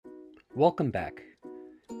Welcome back.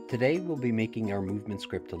 Today we'll be making our movement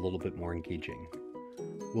script a little bit more engaging.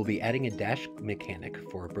 We'll be adding a dash mechanic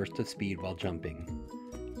for a burst of speed while jumping,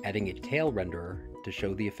 adding a tail renderer to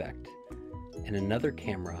show the effect, and another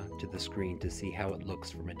camera to the screen to see how it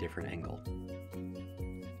looks from a different angle.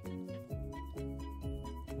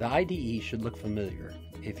 The IDE should look familiar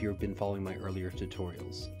if you've been following my earlier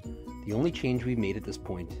tutorials. The only change we've made at this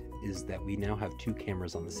point is that we now have two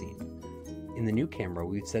cameras on the scene. In the new camera,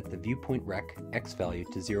 we've set the viewpoint rec X value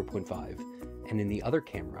to 0.5, and in the other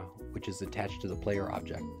camera, which is attached to the player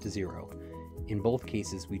object, to 0. In both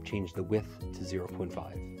cases, we've changed the width to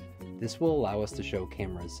 0.5. This will allow us to show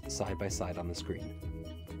cameras side by side on the screen.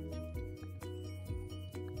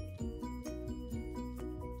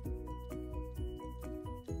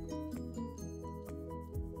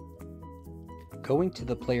 Going to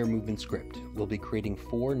the player movement script, we'll be creating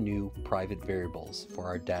 4 new private variables for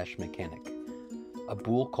our dash mechanic. A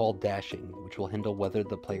bool called dashing, which will handle whether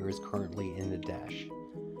the player is currently in a dash.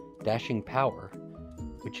 dashingPower,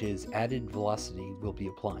 which is added velocity we'll be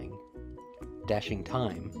applying.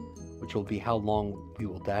 dashingTime, which will be how long we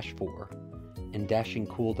will dash for. And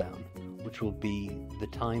dashingCooldown, which will be the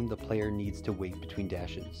time the player needs to wait between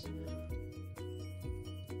dashes.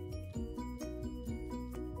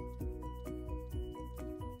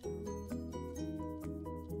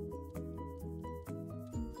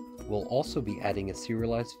 We'll also be adding a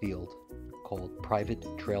serialized field called Private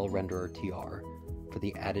Trail Renderer TR for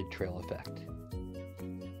the added trail effect.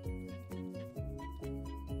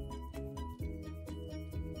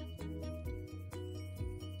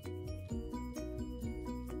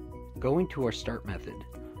 Going to our start method,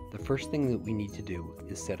 the first thing that we need to do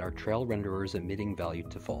is set our trail renderer's emitting value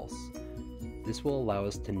to false. This will allow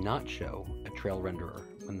us to not show a trail renderer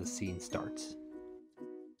when the scene starts.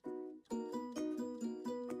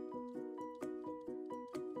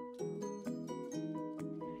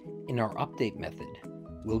 In our update method,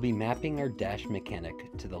 we'll be mapping our dash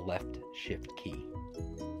mechanic to the left shift key.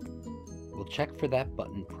 We'll check for that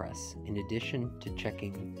button press in addition to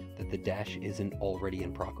checking that the dash isn't already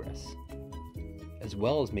in progress, as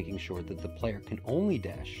well as making sure that the player can only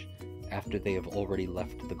dash after they have already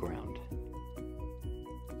left the ground.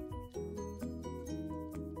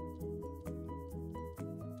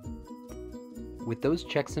 With those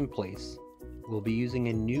checks in place, we'll be using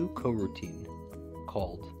a new coroutine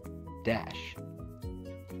called dash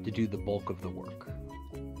to do the bulk of the work.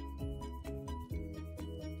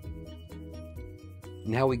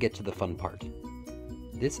 Now we get to the fun part.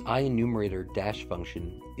 This IEnumerator dash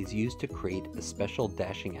function is used to create a special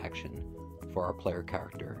dashing action for our player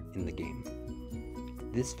character in the game.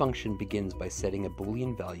 This function begins by setting a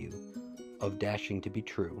Boolean value of dashing to be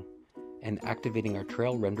true and activating our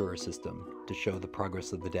trail renderer system to show the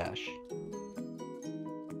progress of the dash.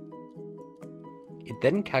 It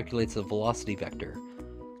then calculates a velocity vector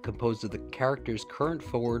composed of the character's current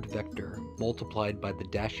forward vector multiplied by the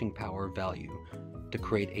dashingPower value to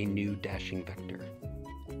create a new dashing vector.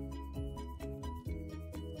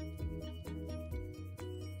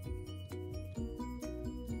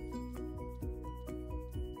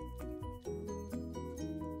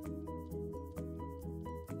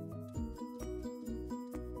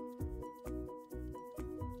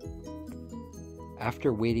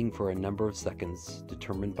 After waiting for a number of seconds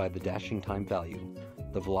determined by the dashing time value,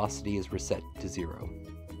 the velocity is reset to 0.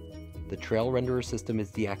 The trail renderer system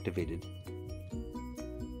is deactivated,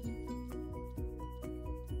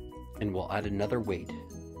 and we'll add another wait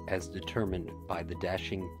as determined by the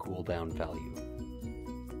dashing cooldown value.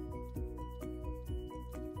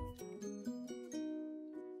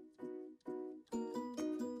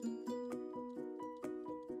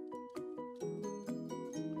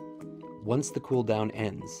 Once the cooldown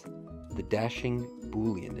ends, the dashing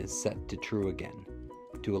boolean is set to true again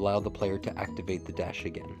to allow the player to activate the dash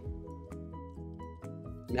again.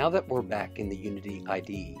 Now that we're back in the Unity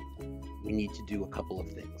IDE, we need to do a couple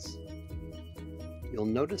of things. You'll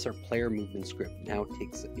notice our player movement script now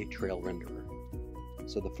takes a trail renderer.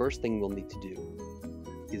 So the first thing we'll need to do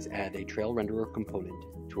is add a trail renderer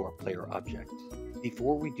component to our player object.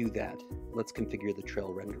 Before we do that, let's configure the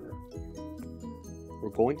trail renderer. We're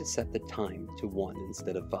going to set the time to 1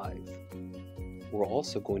 instead of 5. We're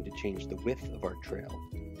also going to change the width of our trail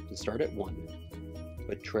to start at 1,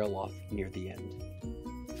 but trail off near the end.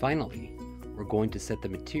 Finally, we're going to set the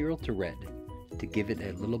material to red to give it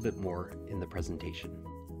a little bit more in the presentation.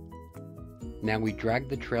 Now we drag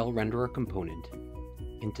the trail renderer component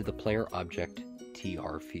into the player object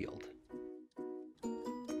TR field.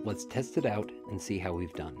 Let's test it out and see how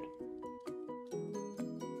we've done.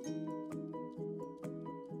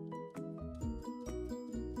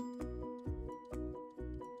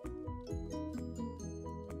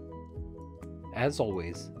 As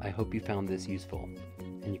always, I hope you found this useful,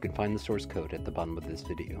 and you can find the source code at the bottom of this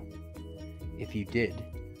video. If you did,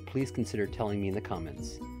 please consider telling me in the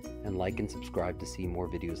comments, and like and subscribe to see more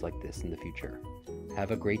videos like this in the future. Have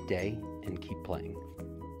a great day, and keep playing.